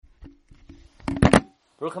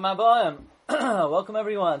Baruchim Habayim. Welcome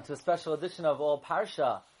everyone to a special edition of All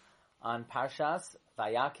Parsha on Parshas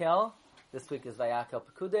Vayakel. This week is Vayakel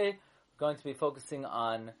Pekudei. We're going to be focusing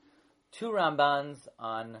on two Rambans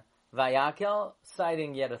on Vayakel,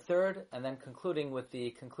 citing yet a third, and then concluding with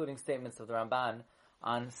the concluding statements of the Ramban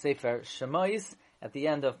on Sefer Shemois at the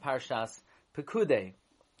end of Parshas Pekudei.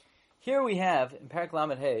 Here we have, in Perek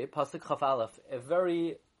Lamed Hey, Pasuk Chaf Aleph, a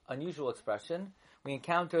very unusual expression. We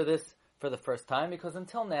encounter this for the first time because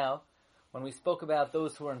until now, when we spoke about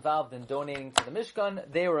those who were involved in donating to the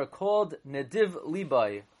Mishkan, they were called Nediv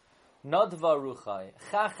Libai, Nadva Ruchai,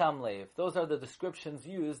 Chacham Lev. Those are the descriptions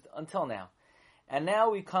used until now. And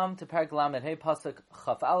now we come to Perek Lamed Hey, Pasuk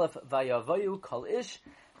Chaf Aleph, Vayavayu Kol Ish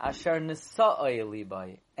Asher Nisa'ai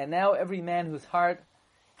Libai. And now every man whose heart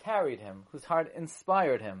carried him, whose heart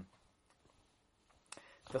inspired him.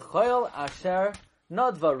 V'choil Asher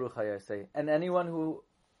Nadva Ruchai, I say. And anyone who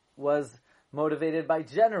was motivated by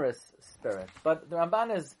generous spirit. But the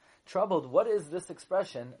Ramban is troubled. What is this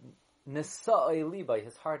expression? Nisa'ai libai,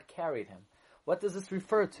 his heart carried him. What does this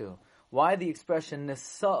refer to? Why the expression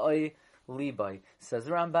Nisa'ai libai? Says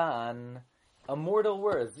the Ramban, immortal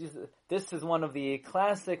words. This is one of the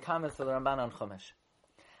classic comments of the Ramban on Chumash.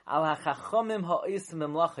 Al hachachomim ha'is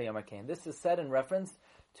mimlacha yamarkein. This is said in reference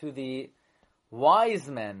to the wise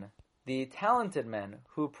men, the talented men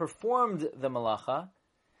who performed the malacha.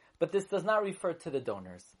 But this does not refer to the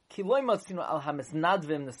donors. We do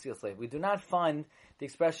not find the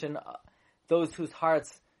expression those whose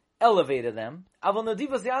hearts elevated them.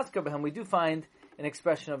 We do find an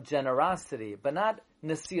expression of generosity, but not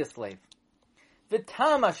nesiyas slave.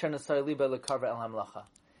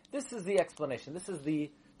 This is the explanation. This is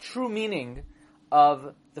the true meaning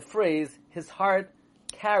of the phrase, his heart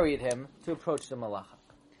carried him to approach the malacha.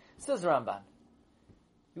 Says Ramban,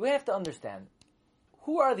 you have to understand,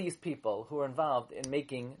 who are these people who are involved in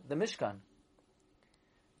making the Mishkan?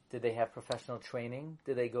 Did they have professional training?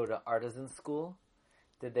 Did they go to artisan school?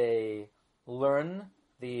 Did they learn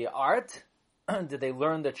the art? Did they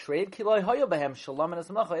learn the trade? Nobody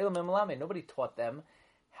taught them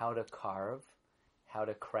how to carve, how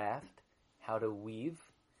to craft, how to weave.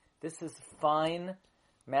 This is fine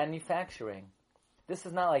manufacturing. This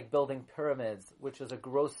is not like building pyramids, which is a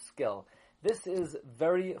gross skill. This is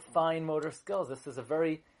very fine motor skills. This is a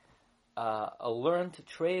very a learned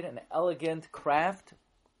trade, an elegant craft.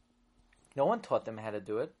 No one taught them how to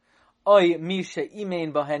do it. Oy misha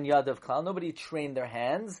imein bahen yadav klal. Nobody trained their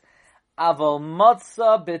hands. Aval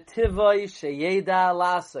matza betivai sheyeda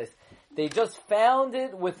lasos. They just found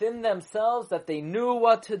it within themselves that they knew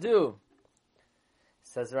what to do.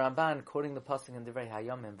 Says Ramban, quoting the pasuk in Divrei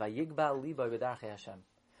Hayamim, Vayigba liba b'darchei Hashem.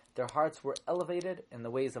 Their hearts were elevated in the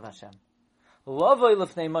ways of Hashem. Lavoi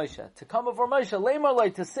lifnei Moshe, to come before Moshe, leimar loi,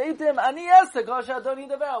 to say to him, Ani esek asher adoni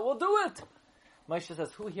davar, we'll do it. Moshe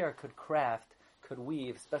says, who here could craft, could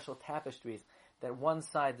weave special tapestries that one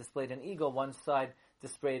side displayed an eagle, one side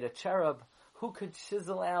displayed a cherub? Who could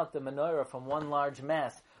chisel out the menorah from one large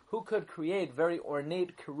mass? Who could create very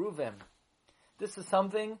ornate keruvim? This is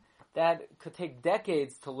something that could take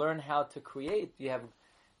decades to learn how to create. You have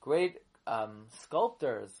great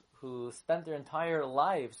sculptors who spent their entire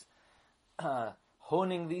lives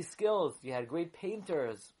honing these skills. You had great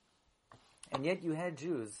painters, and yet you had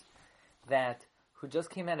Jews who just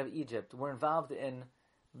came out of Egypt, were involved in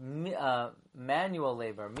manual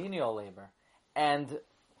labor, menial labor, and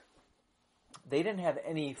they didn't have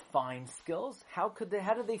any fine skills. How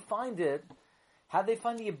did they find it? How did they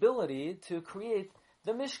find the ability to create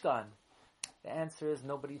the Mishkan? The answer is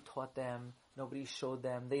nobody taught them, nobody showed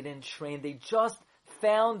them, they didn't train, they just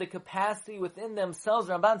found the capacity within themselves.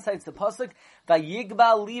 Ramban cites the pasuk,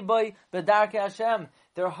 Vayigba liboy b'darkei Hashem.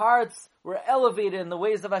 Their hearts were elevated in the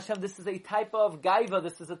ways of Hashem. This is a type of gaiva.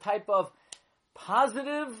 This is a type of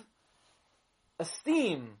positive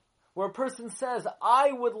esteem, where a person says,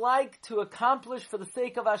 I would like to accomplish for the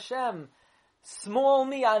sake of Hashem. Small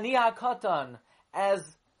me, ani hakatan.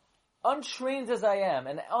 As untrained as I am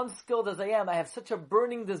and unskilled as I am, I have such a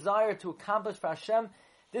burning desire to accomplish for Hashem.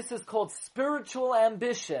 This is called spiritual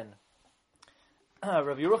ambition.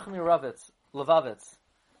 Rabbi Yerucham Levavitz,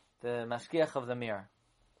 the Mashgiach of the Mir,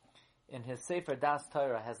 in his Sefer Das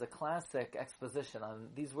Torah, has a classic exposition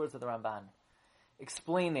on these words of the Ramban,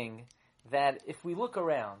 explaining that if we look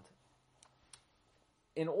around,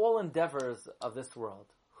 in all endeavors of this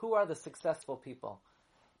world, who are the successful people?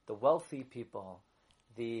 The wealthy people,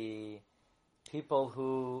 the people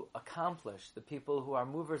who accomplish, the people who are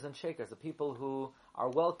movers and shakers, the people who are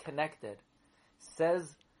well connected.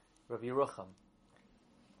 Says Rabbi Yerucham,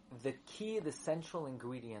 the key, the central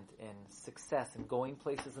ingredient in success, in going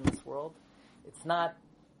places in this world, it's not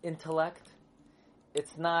intellect.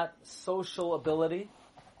 It's not social ability.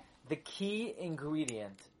 The key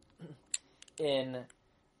ingredient in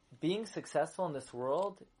being successful in this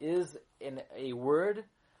world is in a word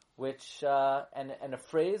which and a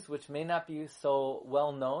phrase which may not be so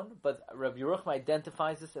well known, but Rabbi Yerucham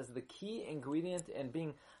identifies this as the key ingredient in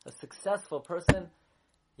being a successful person.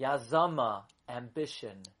 Yazama,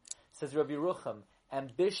 ambition. Says Rabbi Yerucham,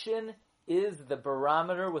 ambition is the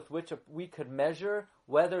barometer with which we could measure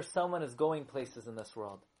whether someone is going places in this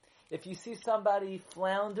world. If you see somebody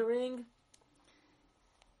floundering,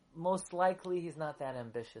 most likely he's not that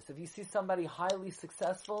ambitious. If you see somebody highly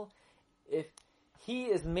successful, if he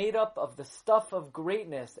is made up of the stuff of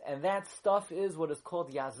greatness, and that stuff is what is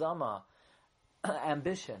called yazama,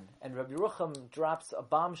 ambition. And Rabbi Yerucham drops a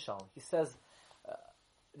bombshell. He says,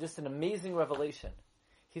 just an amazing revelation.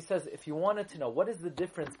 He says, if you wanted to know what is the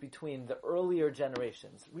difference between the earlier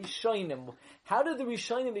generations, Rishonim, how did the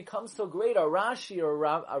Rishonim become so great? A Rashi, or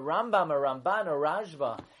a Rambam, a Ramban, or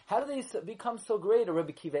Rashba, how did they become so great? A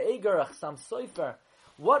Rabbi Kiva Eger, a Chassam Sofer.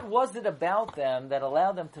 What was it about them that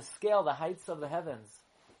allowed them to scale the heights of the heavens?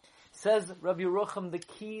 Says Rabbi Yerucham, the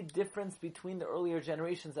key difference between the earlier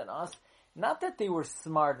generations and us, not that they were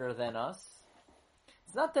smarter than us,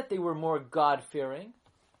 it's not that they were more God-fearing.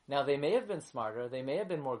 Now, they may have been smarter, they may have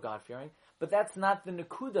been more God-fearing, but that's not the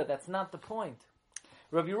Nakuda, that's not the point.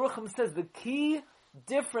 Rabbi Yerucham says the key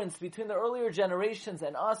difference between the earlier generations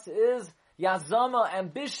and us is Yazama,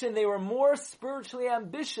 ambition. They were more spiritually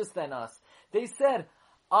ambitious than us. They said,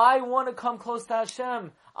 I want to come close to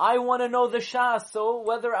Hashem. I want to know the Shas. So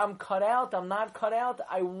whether I'm cut out, I'm not cut out,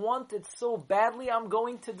 I want it so badly, I'm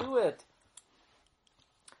going to do it.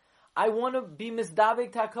 I want to be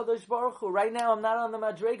misdavik ta'kadosh baruch Hu. Right now, I'm not on the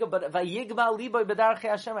madrega, but vayigba liboy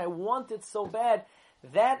b'darchei Hashem. I want it so bad.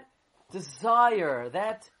 That desire,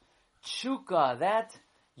 that tshuka, that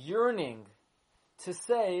yearning to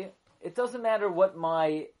say, it doesn't matter what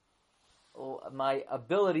my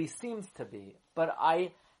ability seems to be, but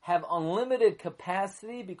I have unlimited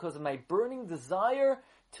capacity because of my burning desire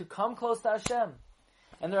to come close to Hashem.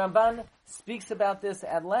 And the Ramban speaks about this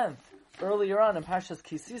at length. Earlier on in Parshas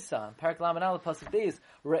Kisisa, in Parak Lamed Aleph Pasuk Beis,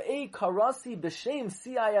 Re'ei karasi b'shem,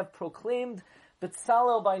 see I have proclaimed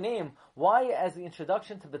Betzalel by name. Why, as the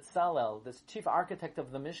introduction to Betzalel, this chief architect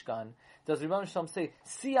of the Mishkan, does Rebbeinu Shalom say,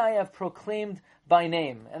 see I have proclaimed by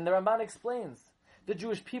name? And the Ramban explains, the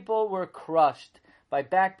Jewish people were crushed by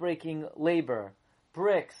backbreaking labor,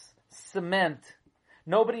 bricks, cement.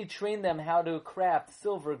 Nobody trained them how to craft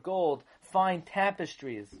silver, gold, fine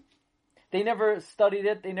tapestries. They never studied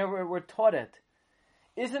it. They never were taught it.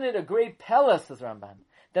 Isn't it a great palace, says Ramban,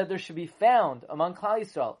 that there should be found among Klal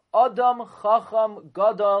Yisrael, Adam Chacham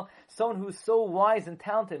Gadol, someone who's so wise and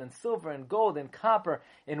talented in silver and gold and copper,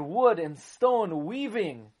 in wood and stone,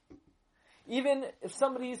 weaving. Even if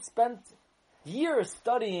somebody spent years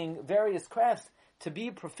studying various crafts, to be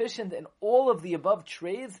proficient in all of the above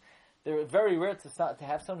trades, they're very rare to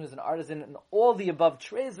have someone who's an artisan in all the above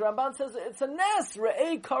trades. The Ramban says it's a nes.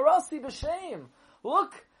 Re'ei karasi b'shem.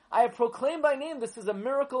 Look, I have proclaimed by name. This is a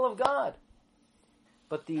miracle of God.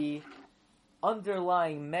 But the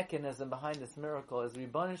underlying mechanism behind this miracle is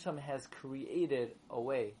Rebbeinu Shalom has created a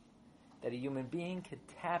way that a human being could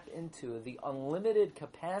tap into the unlimited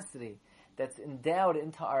capacity that's endowed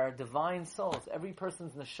into our divine souls. Every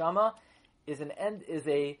person's neshama is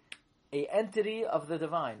a entity of the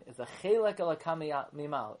divine. It's a chelek elakam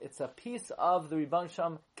mimal. It's a piece of the Rebbeinu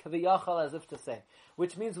Shalom kaviyachal, as if to say,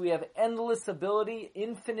 which means we have endless ability,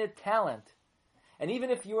 infinite talent. And even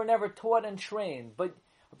if you were never taught and trained, but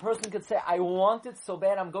a person could say, I want it so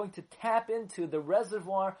bad, I'm going to tap into the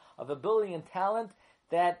reservoir of ability and talent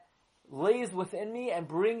that lays within me and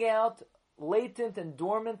bring out latent and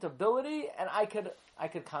dormant ability, and I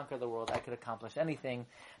could conquer the world. I could accomplish anything.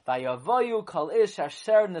 Vayavayu kol ish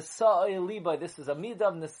asher nesa'ei liba. This is a midah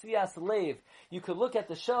of nesias leiv. You could look at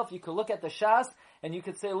the shelf, you could look at the shas, and you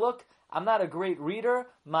could say, look, I'm not a great reader,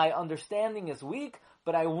 my understanding is weak,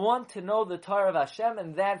 but I want to know the Torah of Hashem,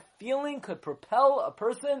 and that feeling could propel a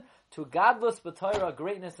person to godless b'Torah,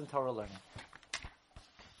 greatness in Torah learning.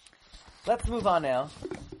 Let's move on now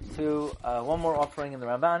to one more offering in the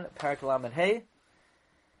Ramban, Parak Lamed Hey,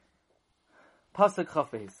 Pasuk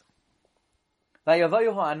Chaf Beis.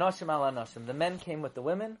 Vayavayu ha'anoshim al anoshim. The men came with the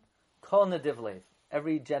women. Kol nediv leiv.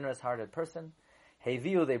 Every generous-hearted person.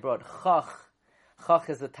 Heviu, they brought chach. Chach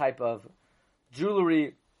is a type of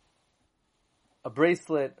jewelry, a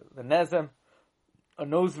bracelet, the nezem, a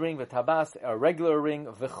nose ring, the tabas, a regular ring,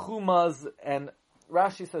 the chumaz, and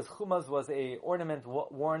Rashi says chumaz was a ornament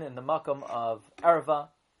worn in the makam of arva.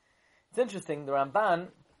 It's interesting, the Ramban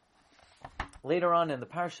Later on in the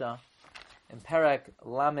Parsha, in Perek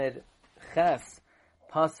Lamed Ches,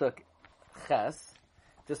 Pasuk Ches,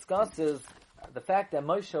 discusses the fact that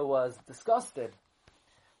Moshe was disgusted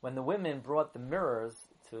when the women brought the mirrors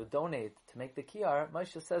to donate, to make the kiyar.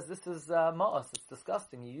 Moshe says, this is ma'as, it's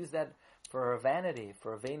disgusting. You use that for vanity,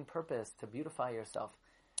 for a vain purpose, to beautify yourself.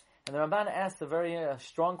 And the Ramban asks a very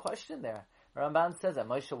strong question there. The Ramban says that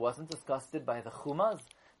Moshe wasn't disgusted by the chumaz.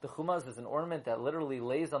 The chumaz is an ornament that literally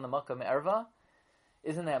lays on the makam erva.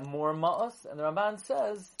 Isn't that more ma'as? And the Ramban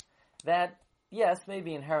says that, yes,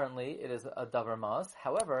 maybe inherently it is a davar ma'as.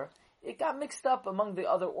 However, it got mixed up among the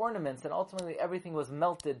other ornaments, and ultimately everything was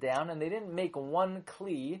melted down, and they didn't make one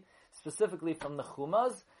kli specifically from the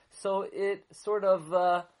chumaz, so it sort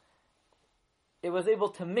of, it was able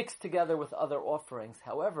to mix together with other offerings.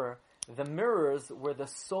 However, the mirrors were the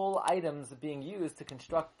sole items being used to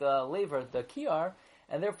construct the laver, the kiyar,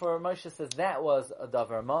 and therefore Moshe says that was a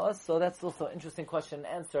davar ma'as. So that's also an interesting question and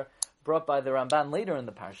answer brought by the Ramban later in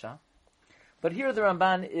the parsha. But here the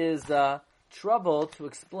Ramban is troubled to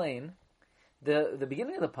explain the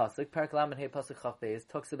beginning of the pasuk. Perek Lamed Hey Pasuk Chaf Beis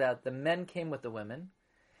talks about the men came with the women,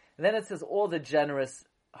 and then it says all the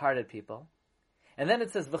generous-hearted people, and then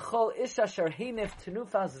it says V'chol ish asher heinif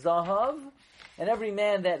tenufas zahav, and every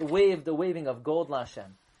man that waved the waving of gold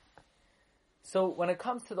LaHashem. So when it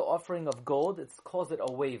comes to the offering of gold, it calls it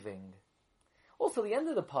a waving. Also, the end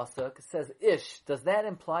of the pasuk says ish. Does that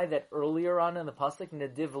imply that earlier on in the pasuk,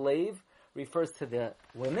 nediv leiv refers to the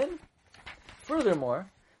women? Furthermore,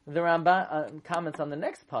 the Ramban comments on the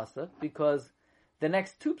next pasuk because the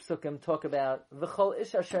next two psukim talk about v'chol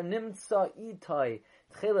ish asher nimtza itai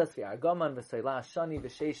tcheles v'argaman v'soila shani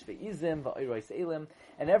v'sheish v'izim v'oirois elim,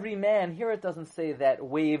 and every man, here it doesn't say that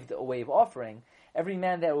waved a wave offering, every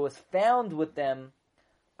man that was found with them,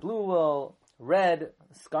 blue wool, red,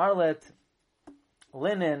 scarlet,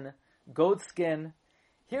 linen, goatskin.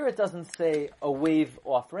 Here it doesn't say a wave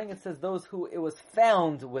offering, it says those who it was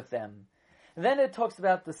found with them. And then it talks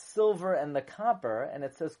about the silver and the copper, and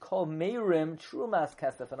it says, Kol meirim trumas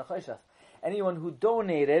kesef and achoshas. Anyone who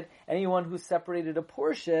donated, anyone who separated a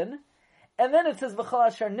portion. And then it says, V'chal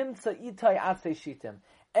asher nimtza itai atzei shitim.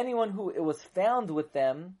 Anyone who it was found with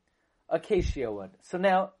them, acacia wood. So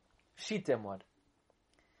now, shitim wood.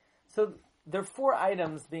 So there are 4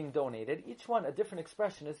 items being donated. Each one, a different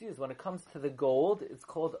expression is used. When it comes to the gold, it's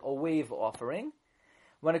called a wave offering.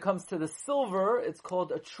 When it comes to the silver, it's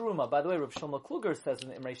called a truma. By the way, Rav Shlomo Kluger says in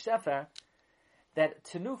the Imrei Shefer that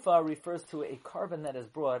tenufa refers to a carbon that is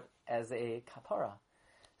brought as a kapara.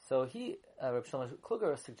 So Rav Shlomo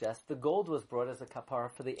Kluger suggests the gold was brought as a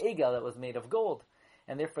kapara for the egel that was made of gold.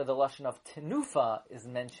 And therefore the lashon of tenufa is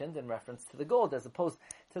mentioned in reference to the gold, as opposed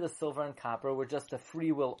to the silver and copper were just a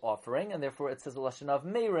free will offering, and therefore it says the lashon of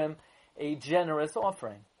meirim, a generous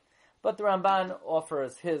offering. But the Ramban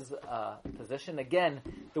offers his position. Again,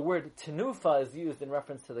 the word tenufa is used in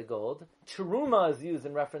reference to the gold. Teruma is used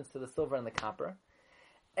in reference to the silver and the copper.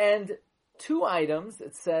 And 2 items,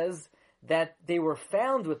 it says that they were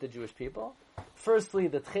found with the Jewish people. Firstly,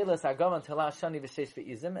 the tcheles agaman telah shani v'sheish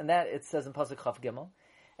v'izim, and that it says in Pasuk Chav Gimel.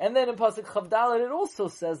 And then in Pasuk Chav Dalet, it also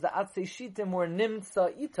says the atzei shitim were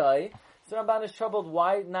nimtza itai. So Ramban is troubled,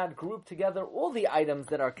 why not group together all the items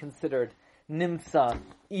that are considered nimtza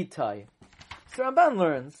itai? So Ramban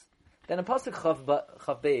learns that in Pasuk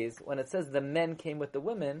Chav Beis, when it says the men came with the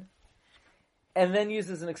women, and then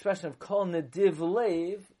uses an expression of kol nediv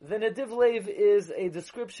leiv, the nediv leiv is a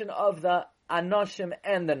description of the anoshim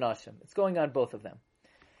and the nashim. It's going on both of them.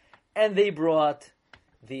 And they brought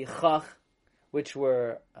the chach, which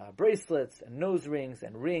were bracelets and nose rings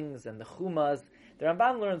and the chumas. The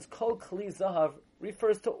Ramban learns kol kli zahav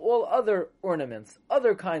refers to all other ornaments,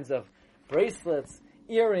 other kinds of bracelets,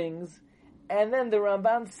 earrings, and then the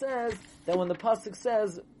Ramban says that when the pasuk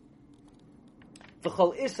says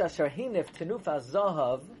v'chol ish asher hinif tenufas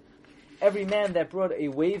zahav, every man that brought a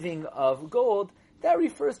waving of gold, that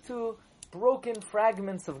refers to broken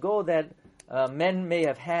fragments of gold that men may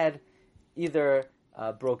have had, either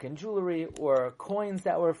broken jewelry or coins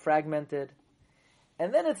that were fragmented.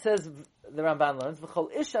 And then it says, the Ramban learns, v'chol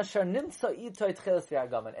ish asher nimtza itoy tcheles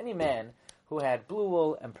v'agaman, any man who had blue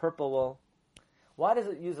wool and purple wool. Why does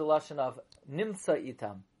it use a lashon of nimtza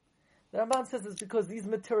itam? The Ramban says it's because these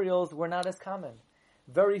materials were not as common.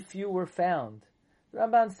 Very few were found. The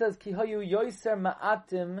Ramban says, ki hayu yoiser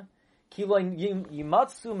ma'atim ki lo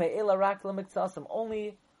yimatsu me'ela rak l'miktsasam.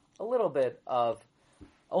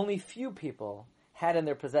 Only few people had in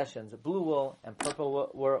their possessions blue wool and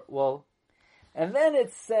purple wool. And then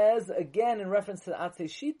it says, again in reference to atzei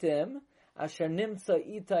shitim, asher nimtza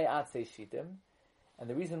itai atzei shitim. And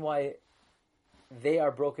the reason why they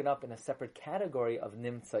are broken up in a separate category of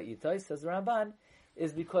Nimtza Itai, says Ramban,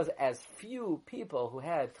 is because as few people who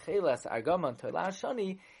had Tcheles, Argaman, Toila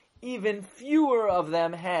Shani, even fewer of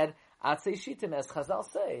them had Atzei Shitim, as Chazal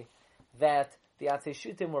say, that the Atzei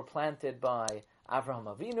Shitim were planted by Avraham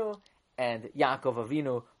Avinu, and Yaakov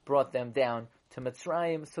Avinu brought them down to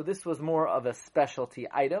Mitzrayim. So this was more of a specialty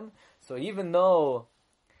item. So even though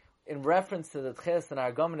in reference to the Tcheles and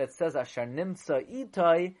Argaman it says Ashar Nimtza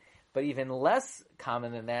Itai, but even less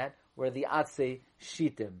common than that were the Atzei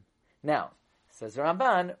Shitim. Now, says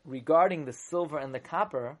Ramban, regarding the silver and the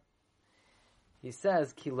copper, he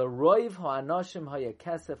says, Ki l'roiv ha'anoshim ha'ya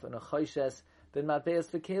kesef and achoishes ben matbeas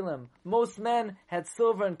v'kelim. Most men had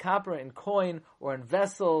silver and copper in coin or in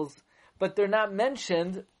vessels, but they're not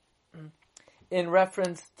mentioned in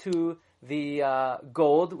reference to the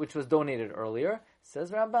gold, which was donated earlier.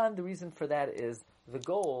 Says Ramban, the reason for that is the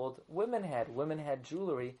gold women had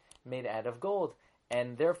jewelry made out of gold,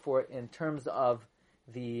 and therefore, in terms of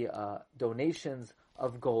the donations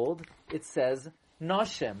of gold, it says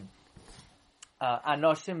noshim,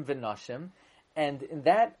 anoshim v'noshim, and in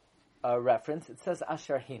that reference, it says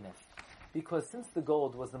asher hinif, because since the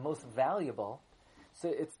gold was the most valuable, so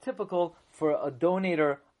it's typical for a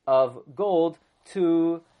donator of gold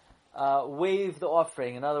to waive the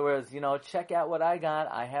offering. In other words, check out what I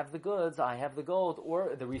got. I have the goods. I have the gold.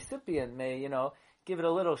 Or the recipient may, give it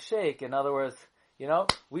a little shake. In other words,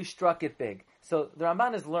 we struck it big. So the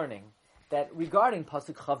Ramban is learning that regarding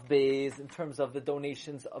Pasuk Chav Beis, in terms of the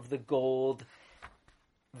donations of the gold,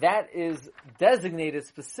 that is designated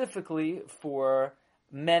specifically for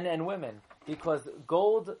men and women, because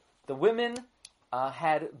gold, the women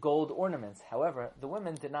had gold ornaments. However, the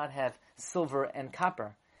women did not have silver and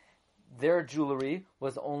copper. Their jewelry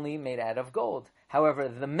was only made out of gold. However,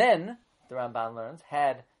 the men, the Ramban learns,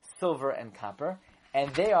 had silver and copper,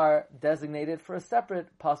 and they are designated for a separate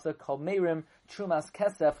pasuk called Meirim Trumas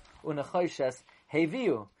Kesef Unechoishes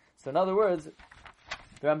Heviu. So in other words,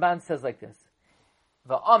 the Ramban says like this: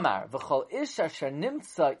 V'amar v'chol ish asher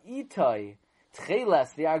nimtza itay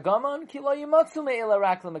tcheles v'argaman ki lo yimatzu me'ela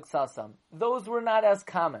rak l'miksasam. Those were not as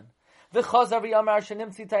common. V'chazar v'amar asher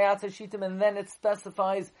nimtza itay atzei shitim, and then it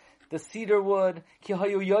specifies the cedar wood ki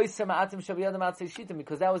hayu yoyser ma'atim shaviyadam atzei shitim,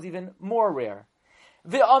 because that was even more rare.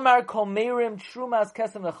 V'amar kol meirim trumas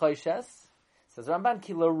kesem nechoishes. Says Ramban,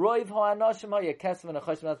 ki l'roiv ha'anoshim ha'ya kesem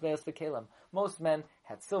nechoishes matbeis v'kelim. Most men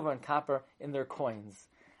had silver and copper in their coins.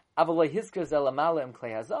 Avaloi hiskar zelamala im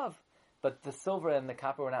klei hazav. But the silver and the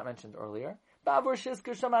copper were not mentioned earlier. Bavur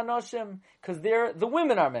shiskar sham anoshim, because there the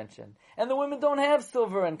women are mentioned, and the women don't have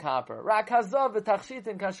silver and copper. Rak hazav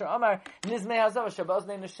v'tachshitin kasher amar nizmei hazav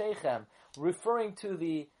shabaznei nesheichem, referring to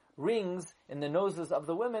the rings in the noses of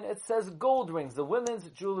the women. It says gold rings. The women's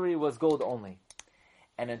jewelry was gold only.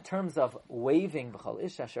 And in terms of waving, b'chol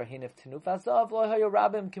ish asher hinif tenuf hazav lo hayo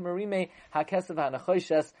rabim kimarime hakesef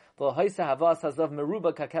hanachoishes lo haisa havas hazav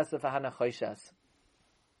meruba kakesef hanachoishes.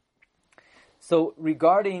 So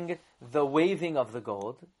regarding the waving of the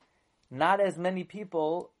gold, not as many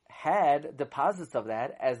people had deposits of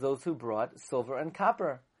that as those who brought silver and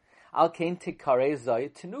copper. Al kain tikare zay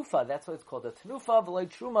tenufa. That's why it's called a tenufa v'lay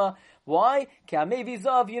truma. Why? Ki amevi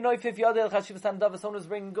zav if yadel chashiv sam dav. Someone who's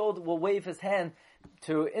bringing gold will wave his hand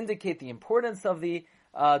to indicate the importance of the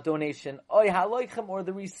donation. Oy haloichem, or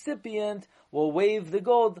the recipient will wave the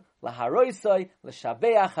gold laharoisay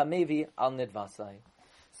l'shabeach amevi al nidvasay.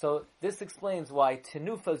 So this explains why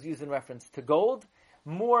tenufa is used in reference to gold.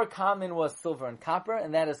 More common was silver and copper,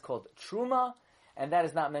 and that is called truma, and that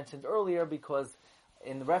is not mentioned earlier because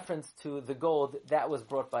in reference to the gold, that was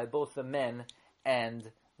brought by both the men and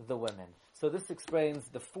the women. So this explains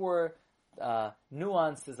the four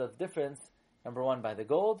nuances of difference. Number one, by the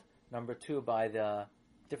gold. Number two, by the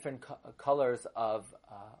different colors of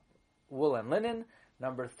wool and linen.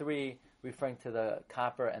 Number three, referring to the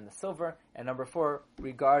copper and the silver. And number four,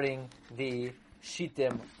 regarding the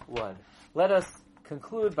shittim wood. Let us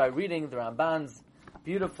conclude by reading the Ramban's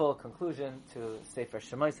beautiful conclusion to Sefer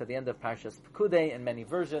Shemos at the end of Parshas Pekudei in many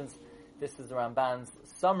versions. This is the Ramban's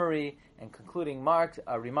summary and concluding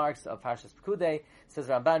remarks of Parshas Pekudei. Says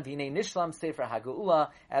Ramban, V'nei nishlam Sefer HaGeula.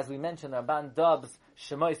 As we mentioned, Ramban dubs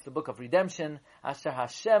Shemos the book of redemption. Asher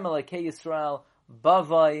Hashem Elokei Yisrael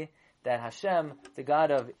Bavai, that Hashem, the God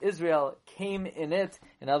of Israel, came in it.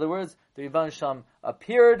 In other words, the Rebbeinu Shalom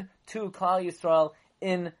appeared to Klal Yisrael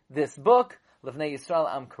in this book. Levnei Yisrael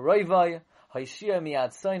Am Karoivai. Haishia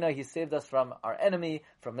miad soina, he saved us from our enemy,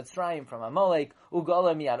 from Mitzrayim, from Amalek.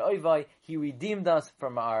 Ugala miad oivai, he redeemed us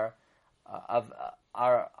from our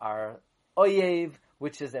oyev,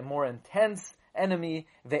 which is a more intense enemy.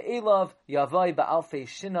 Ve'elav yavai ba'alfei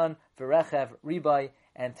shinan v'rechev ribai.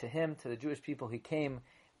 And to him, to the Jewish people, he came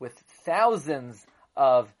with thousands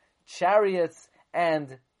of chariots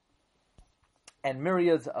and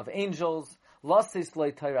myriads of angels. Lasis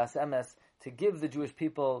loy Tairas emes, to give the Jewish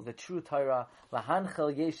people the true Torah.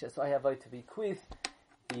 Lahanchel yesh es oyhavai, to bequeath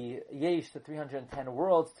the yesh, the 310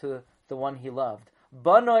 worlds, to the one he loved.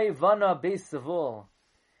 Banoi vana beis Zavul,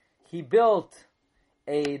 he built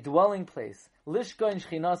a dwelling place. Lishkoin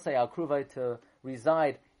shchinasei al kruvai, to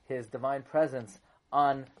reside his divine presence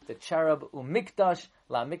on the cherub. Umikdash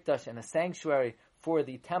la mikdash, and a sanctuary for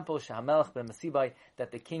the temple. Shahamelech ben Masibai,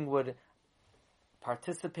 that the king would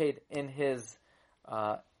participate in his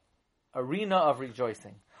arena of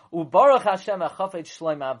rejoicing. Ubaruch Hashem achafet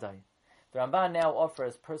shloim abdai. The Ramban now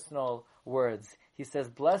offers personal words. He says,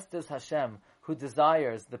 "Blessed is Hashem, who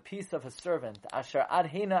desires the peace of his servant, asher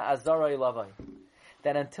adhena azara ilavai."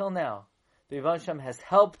 That until now, the Rebbeinu Shem has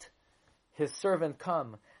helped his servant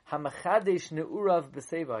come, hamachadesh ne'urav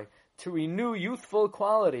b'sevai, to renew youthful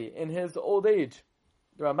quality in his old age.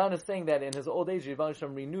 The Ramban is saying that in his old age, Rebbeinu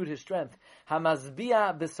Shem renewed his strength.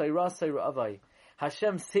 Hamazbiya b'sayrasay ra'avai,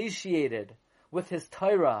 Hashem satiated with his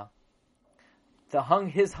Torah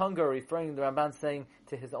his hunger, referring, the Ramban saying,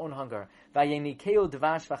 to his own hunger. Vayenikeu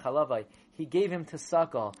dvash v'chalavai, he gave him to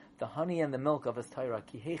suckle the honey and the milk of his Torah.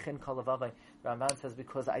 Ki heichen kalavavai, Ramban says,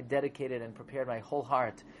 because I dedicated and prepared my whole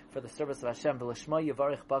heart for the service of Hashem. V'lishma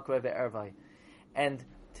yivarich bakrei ve'ervai, and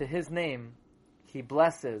to his name he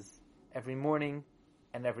blesses every morning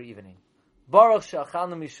and every evening. Baruch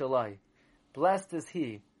she'achalnu mishalai, blessed is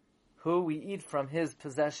he who we eat from his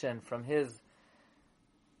possession, from his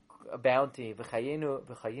bounty. V'chayinu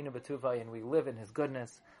b'tuvai, and we live in his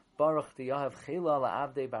goodness. Baruch diyahav chila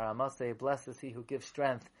la'avdei baramasei, blessed is he who gives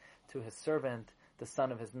strength to his servant, the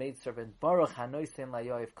son of his maidservant. Baruch hanoisen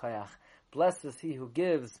layoiv kayach, blessed is he who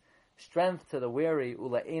gives strength to the weary.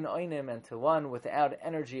 Ula'ein oinim, and to one without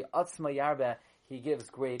energy. Atzma yarba, he gives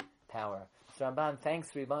great power. So Ramban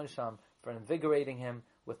thanks Rebbeinu Shem for invigorating him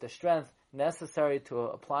with the strength necessary to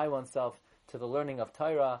apply oneself to the learning of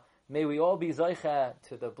Torah. May we all be zoicha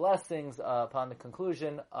to the blessings upon the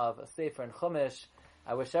conclusion of a Sefer and Chumash.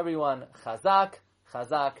 I wish everyone chazak,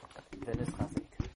 v'nischazak.